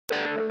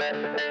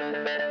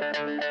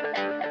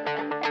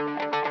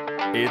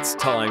It's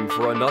time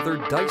for another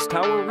Dice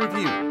Tower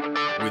review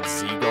with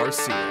Zee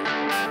Garcia.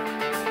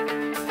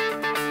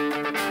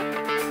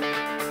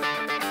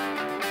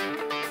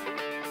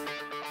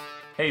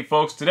 Hey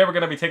folks, today we're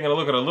going to be taking a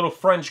look at a little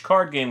French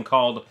card game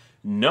called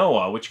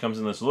Noah, which comes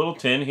in this little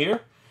tin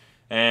here.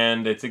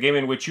 And it's a game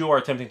in which you are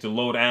attempting to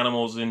load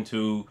animals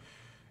into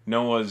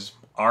Noah's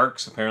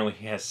arks. Apparently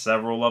he has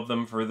several of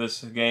them for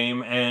this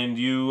game. And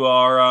you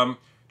are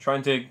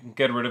trying to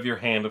get rid of your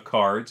hand of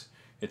cards.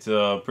 It's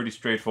a pretty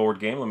straightforward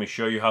game. Let me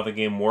show you how the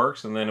game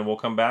works, and then we'll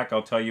come back.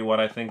 I'll tell you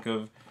what I think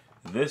of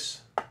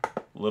this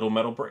little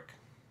metal brick.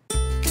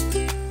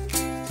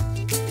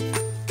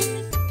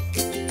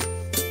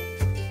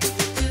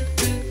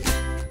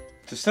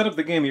 To set up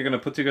the game, you're going to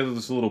put together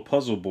this little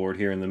puzzle board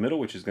here in the middle,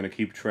 which is going to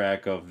keep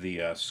track of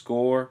the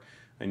score.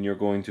 And you're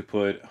going to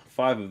put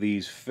 5 of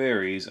these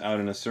fairies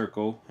out in a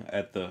circle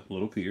at the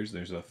little piers.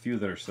 There's a few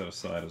that are set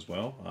aside as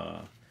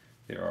well.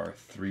 There are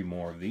 3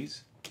 more of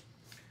these.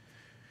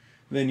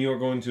 Then you're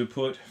going to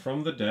put,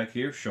 from the deck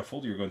here,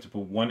 shuffled, you're going to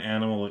put 1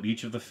 animal at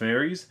each of the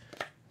fairies.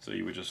 So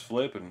you would just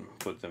flip and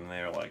put them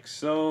there like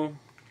so.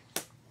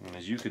 And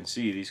as you can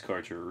see, these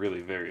cards are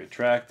really very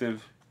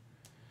attractive.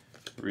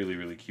 Really,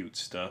 really cute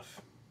stuff.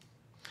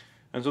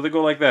 And so they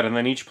go like that, and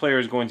then each player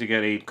is going to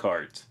get 8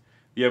 cards.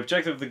 The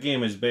objective of the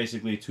game is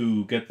basically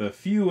to get the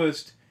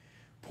fewest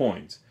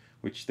points,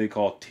 which they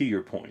call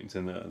tier points.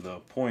 And the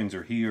points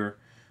are here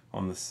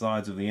on the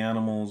sides of the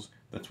animals.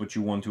 That's what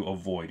you want to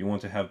avoid. You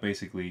want to have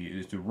basically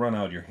is to run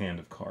out your hand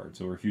of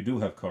cards, or if you do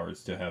have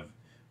cards, to have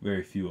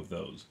very few of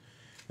those.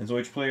 And so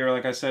each player,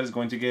 like I said, is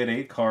going to get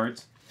 8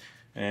 cards.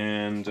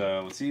 And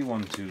let's see,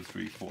 1, 2,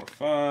 3, 4,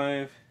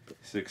 5,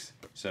 6,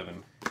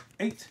 7,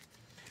 8.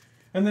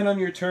 And then on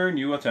your turn,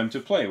 you attempt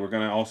to play. We're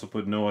going to also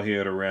put Noah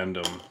here at a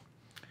random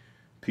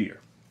pier.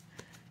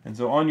 And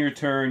so on your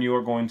turn, you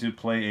are going to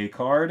play a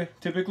card,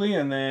 typically,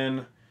 and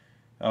then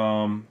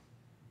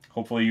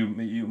hopefully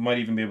you might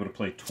even be able to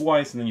play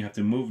twice, and then you have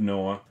to move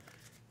Noah,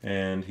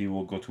 and he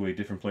will go to a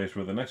different place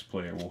where the next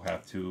player will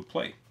have to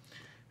play.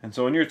 And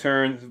so on your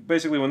turn,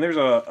 basically when there's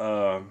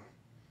an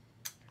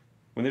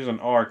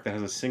arc that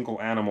has a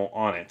single animal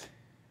on it,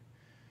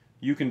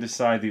 you can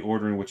decide the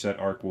order in which that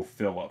arc will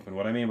fill up. And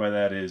what I mean by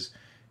that is,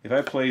 if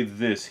I play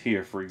this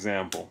here, for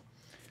example,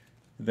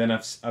 then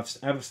I've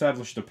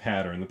established a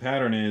pattern. The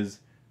pattern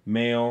is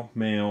male,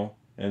 male,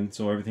 and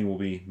so everything will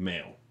be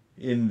male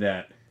in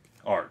that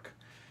arc.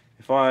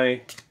 If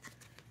I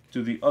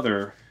do the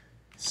other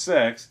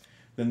sex,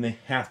 then they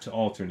have to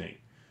alternate.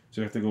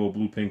 So you have to go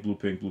blue, pink, blue,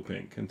 pink, blue,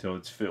 pink until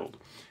it's filled.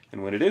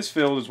 And when it is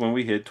filled is when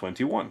we hit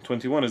 21.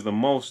 21 is the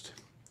most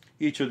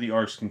each of the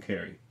arcs can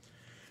carry.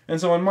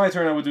 And so on my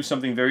turn, I would do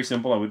something very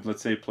simple. I would,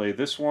 let's say, play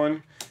this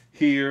one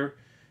here.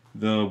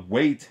 The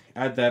weight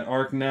at that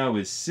arc now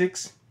is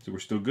 6, so we're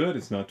still good.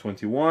 It's not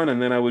 21. And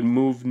then I would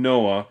move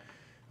Noah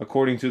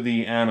according to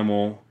the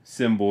animal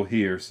symbol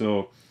here.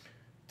 So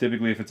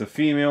typically, if it's a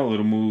female,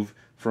 it'll move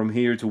from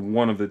here to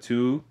one of the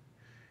 2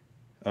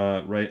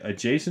 right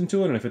adjacent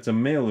to it. And if it's a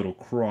male, it'll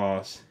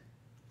cross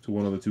to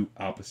one of the 2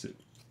 opposite.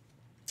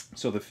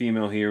 So the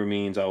female here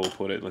means I will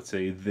put it, let's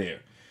say,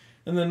 there.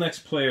 And the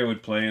next player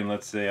would play, and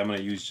let's say I'm going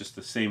to use just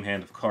the same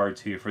hand of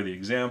cards here for the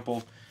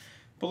example.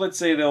 But let's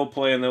say they'll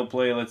play,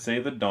 let's say,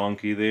 the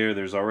donkey there.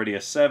 There's already a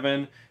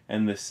 7,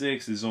 and the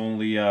 6 is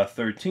only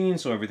 13,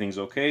 so everything's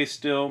okay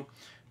still.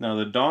 Now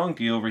the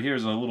donkey over here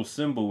is a little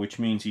symbol, which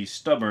means he's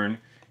stubborn.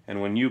 And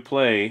when you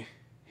play,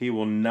 he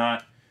will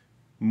not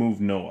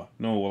move Noah.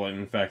 Noah will,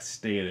 in fact,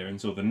 stay there.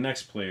 And so the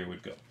next player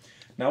would go.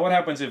 Now, what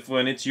happens if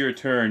when it's your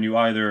turn, you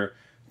either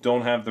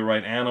don't have the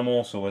right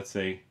animal? So let's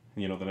say,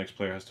 the next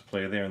player has to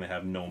play there and they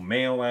have no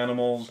male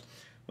animals.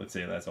 Let's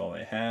say that's all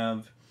they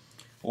have.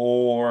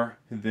 Or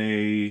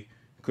they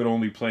could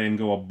only play and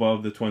go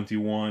above the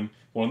 21.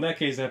 Well, in that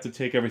case, they have to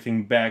take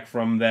everything back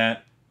from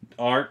that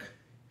arc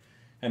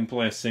and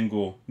play a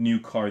single new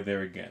card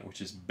there again,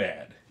 which is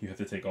bad. You have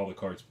to take all the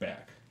cards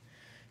back.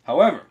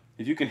 However,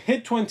 if you can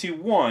hit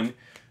 21,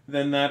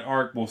 then that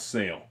arc will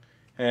sail.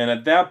 And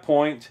at that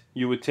point,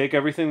 you would take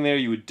everything there,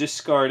 you would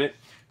discard it,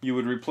 you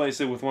would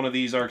replace it with one of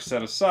these arcs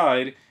set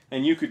aside,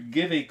 and you could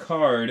give a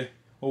card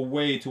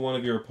away to one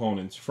of your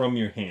opponents from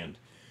your hand.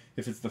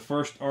 If it's the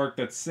first arc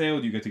that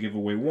sailed, you get to give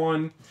away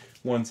 1.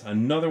 Once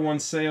another one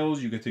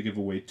sails, you get to give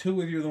away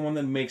 2 if you're the one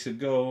that makes it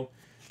go.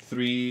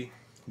 3,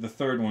 the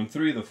third one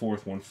 3, the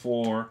fourth one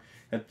 4.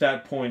 At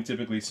that point,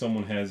 typically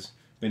someone has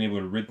been able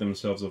to rid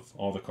themselves of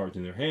all the cards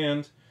in their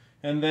hand.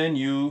 And then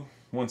you,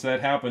 once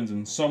that happens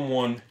and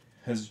someone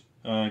has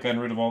gotten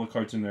rid of all the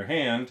cards in their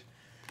hand,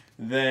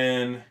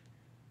 then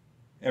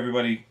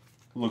everybody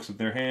looks at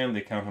their hand,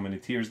 they count how many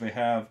tiers they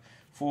have,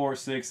 4,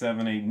 6,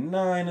 7, 8,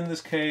 9 in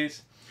this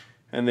case,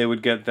 and they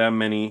would get that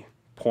many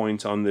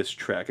points on this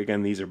track.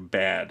 Again, these are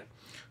bad.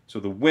 So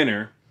the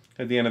winner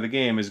at the end of the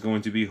game is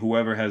going to be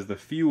whoever has the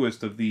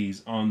fewest of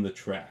these on the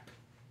track.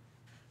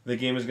 The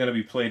game is going to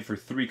be played for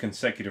 3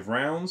 consecutive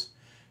rounds.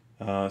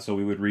 So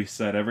we would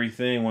reset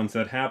everything. Once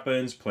that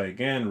happens, play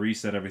again,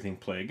 reset everything,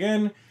 play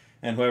again.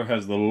 And whoever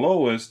has the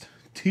lowest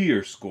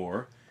tier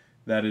score,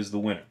 that is the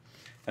winner.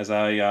 As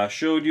I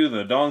showed you,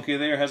 the donkey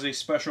there has a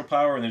special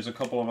power, and there's a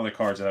couple of other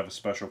cards that have a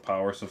special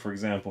power. So for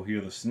example, here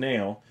the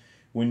snail,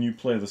 when you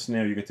play the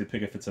snail, you get to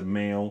pick if it's a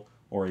male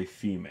or a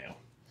female.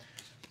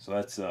 So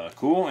that's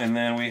cool. And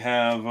then we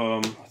have,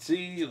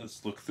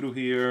 let's look through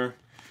here,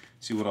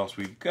 see what else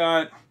we've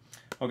got.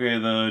 Okay,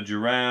 the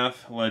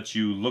giraffe lets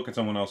you look at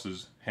someone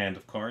else's hand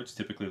of cards,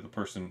 typically the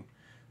person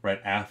right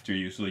after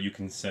you, so that you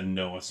can send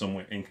Noah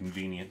somewhere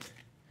inconvenient.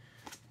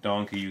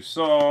 Donkey you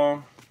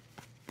saw.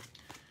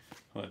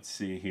 Let's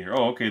see here.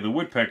 Oh, okay, the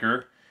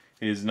woodpecker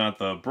is not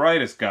the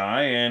brightest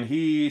guy, and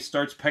he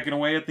starts pecking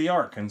away at the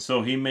ark, and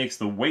so he makes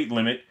the weight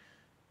limit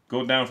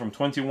go down from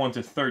 21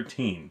 to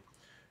 13.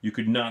 You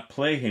could not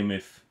play him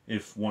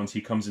if once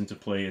he comes into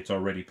play it's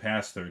already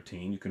past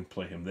 13. You can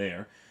play him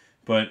there,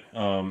 but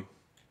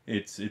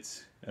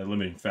it's a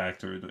limiting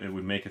factor. It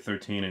would make it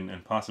 13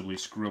 and possibly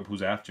screw up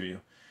who's after you.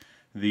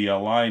 The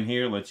lion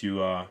here lets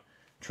you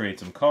trade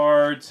some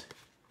cards.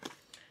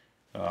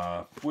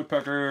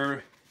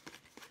 Woodpecker,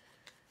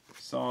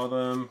 saw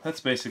them.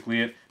 That's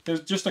basically it.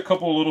 There's just a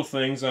couple little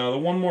things. The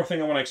one more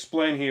thing I want to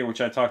explain here,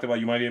 which I talked about,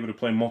 you might be able to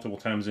play multiple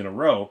times in a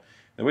row.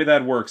 The way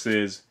that works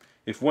is,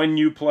 if when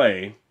you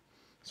play,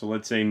 so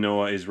let's say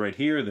Noah is right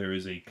here, there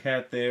is a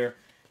cat there.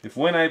 If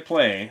when I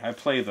play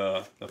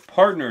the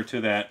partner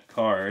to that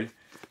card.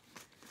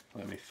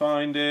 Let me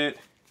find it.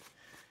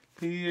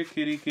 Here,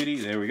 kitty, kitty.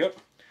 There we go.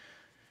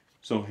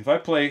 So if I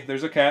play,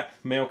 there's a cat,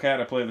 male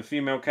cat, I play the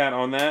female cat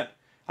on that,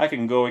 I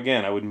can go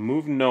again. I would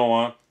move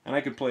Noah, and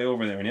I could play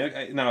over there.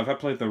 And now if I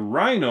played the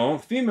rhino,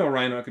 female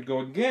rhino, I could go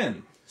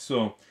again.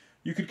 So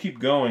you could keep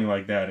going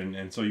like that,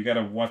 and so you got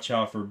to watch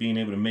out for being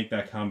able to make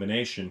that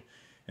combination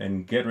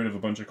and get rid of a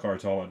bunch of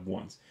cards all at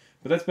once.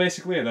 But that's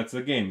basically it. That's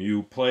the game.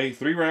 You play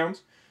 3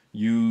 rounds.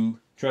 You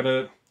try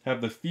to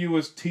have the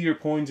fewest tier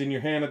coins in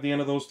your hand at the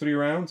end of those 3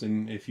 rounds,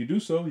 and if you do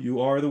so,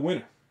 you are the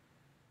winner.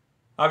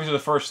 Obviously,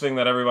 the first thing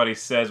that everybody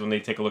says when they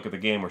take a look at the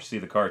game or see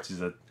the cards is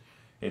that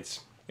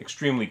it's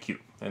extremely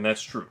cute, and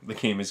that's true. The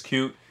game is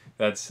cute.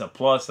 That's a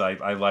plus.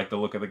 I like the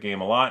look of the game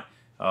a lot.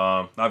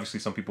 Obviously,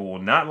 some people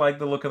will not like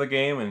the look of the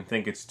game and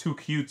think it's too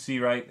cutesy,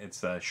 right?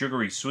 It's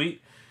sugary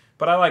sweet,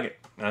 but I like it.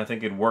 And I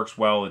think it works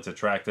well. It's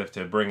attractive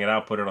to bring it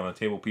out, put it on the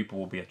table. People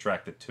will be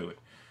attracted to it.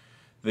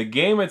 The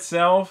game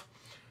itself,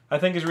 I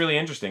think, is really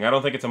interesting. I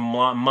don't think it's a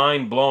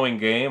mind-blowing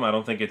game. I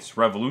don't think it's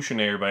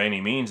revolutionary by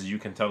any means. As you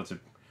can tell, it's a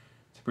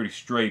pretty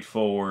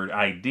straightforward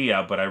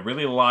idea, but I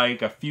really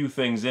like a few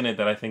things in it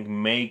that I think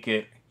make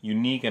it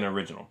unique and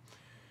original.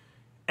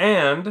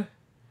 And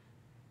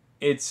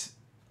it's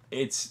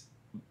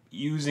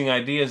using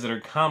ideas that are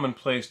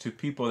commonplace to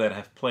people that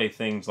have played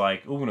things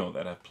like Uno,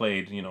 that have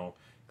played,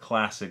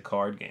 classic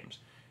card games.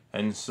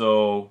 And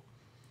so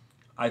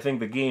I think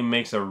the game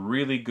makes a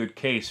really good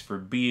case for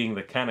being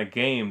the kind of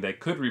game that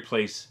could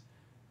replace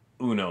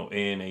Uno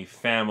in a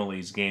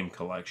family's game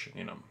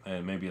collection,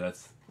 and maybe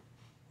that's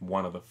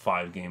one of the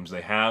 5 games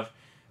they have.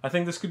 I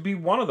think this could be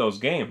one of those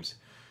games.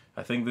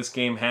 I think this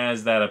game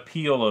has that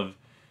appeal of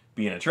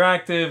being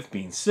attractive,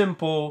 being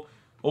simple.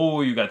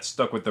 Oh, you got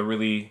stuck with the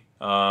really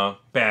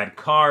bad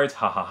cards,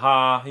 ha ha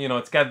ha.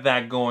 It's got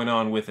that going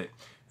on with it.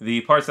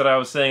 The parts that I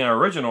was saying are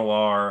original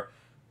are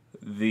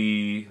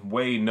the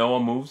way Noah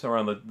moves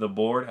around the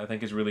board. I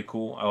think is really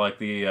cool. I like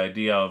the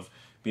idea of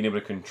being able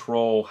to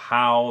control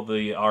how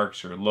the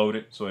arcs are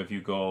loaded. So if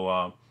you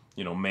go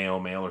male,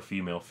 male, or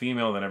female,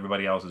 female, then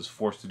everybody else is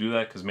forced to do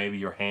that because maybe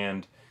your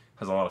hand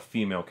has a lot of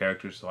female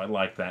characters, so I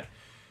like that.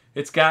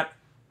 It's got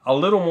a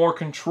little more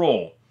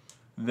control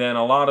than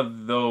a lot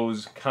of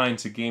those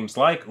kinds of games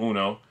like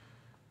Uno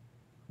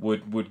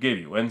would give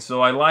you, and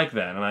so I like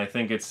that, and I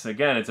think it's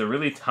a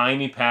really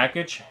tiny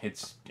package.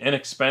 It's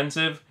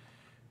inexpensive.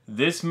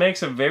 This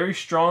makes a very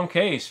strong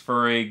case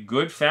for a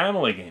good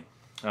family game.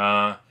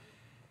 My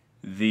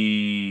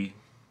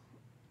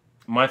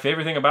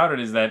favorite thing about it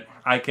is that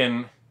I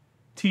can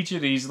teach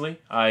it easily.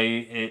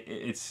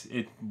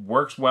 It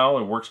works well.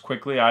 It works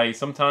quickly.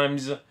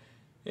 Sometimes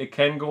it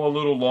can go a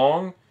little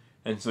long,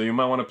 and so you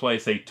might want to play,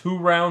 say, 2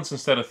 rounds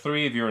instead of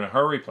 3. If you're in a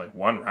hurry, play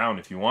 1 round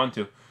if you want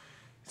to.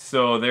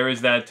 So there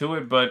is that to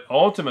it. But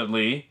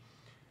ultimately,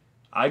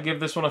 I give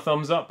this one a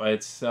thumbs up.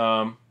 It's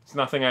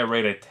nothing I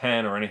rate a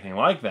 10 or anything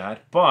like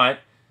that, but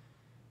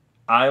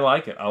I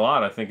like it a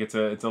lot. I think it's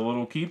a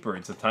little keeper.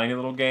 It's a tiny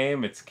little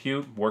game. It's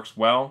cute. Works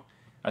well.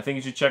 I think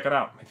you should check it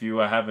out. If you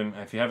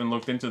haven't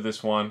looked into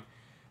this one,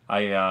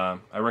 I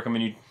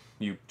recommend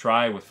you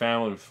try it with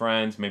family, with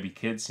friends, maybe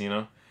kids.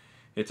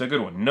 It's a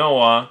good one.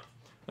 Noah,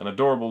 an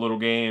adorable little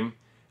game,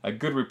 a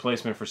good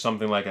replacement for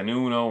something like an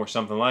Uno or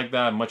something like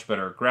that. Much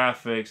better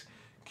graphics,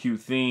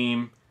 cute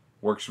theme,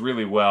 works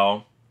really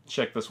well.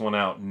 Check this one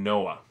out,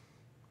 Noah.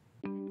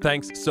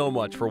 Thanks so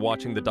much for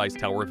watching the Dice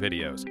Tower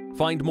videos.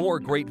 Find more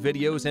great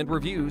videos and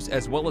reviews,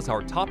 as well as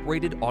our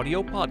top-rated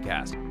audio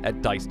podcast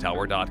at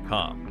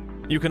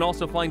Dicetower.com. You can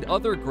also find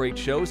other great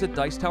shows at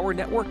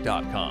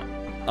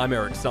Dicetowernetwork.com. I'm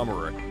Eric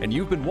Summerer, and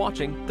you've been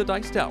watching The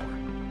Dice Tower.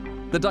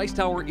 The Dice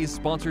Tower is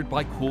sponsored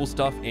by Cool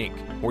Stuff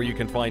Inc., where you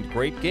can find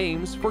great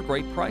games for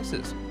great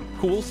prices.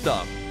 Cool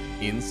Stuff.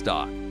 in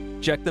stock.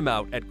 Check them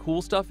out at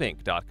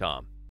coolstuffinc.com.